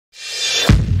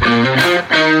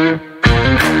We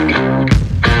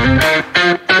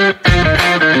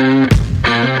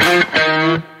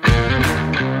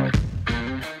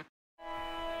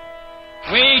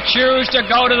choose to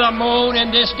go to the moon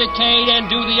in this decade and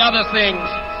do the other things.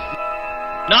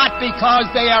 Not because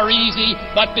they are easy,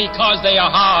 but because they are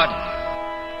hard.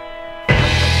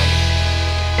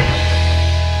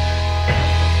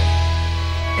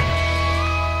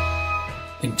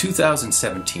 In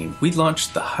 2017, we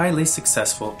launched the highly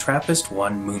successful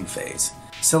TRAPPIST-1 moon phase,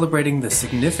 celebrating the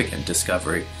significant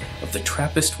discovery of the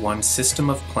TRAPPIST-1 system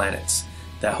of planets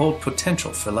that hold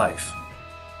potential for life.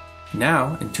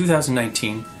 Now, in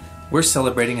 2019, we're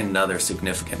celebrating another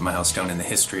significant milestone in the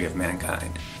history of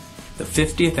mankind, the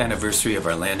 50th anniversary of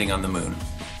our landing on the moon.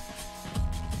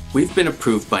 We've been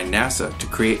approved by NASA to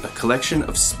create a collection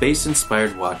of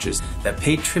space-inspired watches that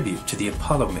pay tribute to the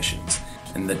Apollo missions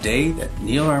and the day that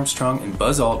Neil Armstrong and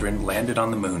Buzz Aldrin landed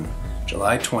on the moon,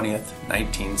 July 20th,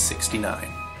 1969.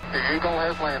 The Eagle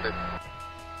has landed.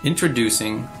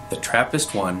 Introducing the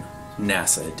TRAPPIST-1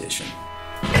 NASA Edition.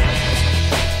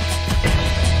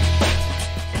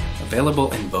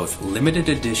 Available in both limited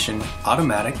edition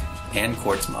automatic and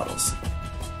quartz models.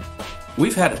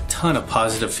 We've had a ton of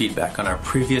positive feedback on our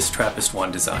previous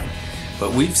TRAPPIST-1 design,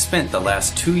 but we've spent the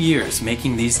last 2 years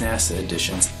making these NASA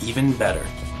editions even better.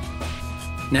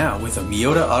 Now with a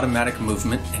Miyota automatic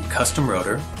movement and custom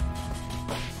rotor,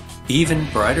 even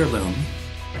brighter lume,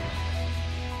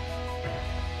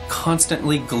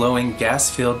 constantly glowing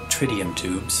gas-filled tritium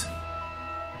tubes,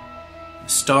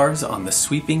 stars on the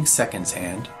sweeping seconds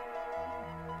hand,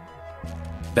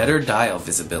 better dial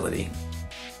visibility,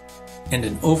 and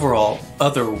an overall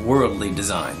otherworldly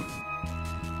design.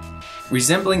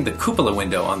 Resembling the cupola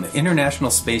window on the International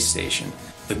Space Station,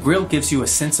 the grille gives you a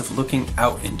sense of looking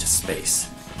out into space.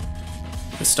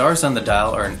 The stars on the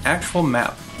dial are an actual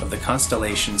map of the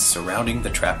constellations surrounding the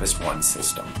TRAPPIST-1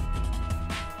 system.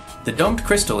 The domed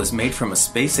crystal is made from a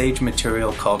space-age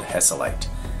material called hesselite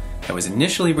that was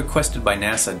initially requested by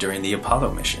NASA during the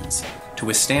Apollo missions to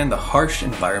withstand the harsh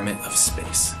environment of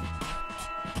space.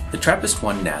 The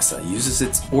TRAPPIST-1 NASA uses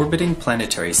its orbiting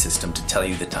planetary system to tell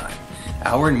you the time.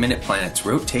 Hour and minute planets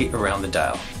rotate around the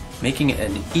dial, making it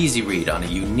an easy read on a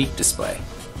unique display.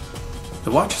 The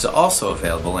watch is also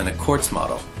available in a quartz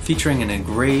model, featuring an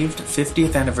engraved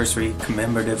 50th anniversary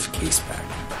commemorative case pack.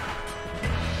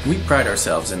 We pride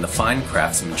ourselves in the fine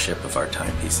craftsmanship of our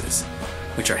timepieces,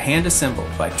 which are hand-assembled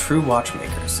by true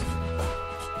watchmakers.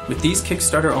 With these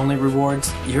Kickstarter-only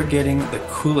rewards, you're getting the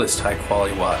coolest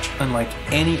high-quality watch unlike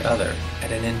any other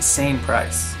at an insane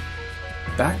price.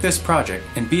 Back this project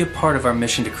and be a part of our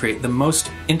mission to create the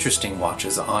most interesting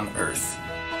watches on Earth.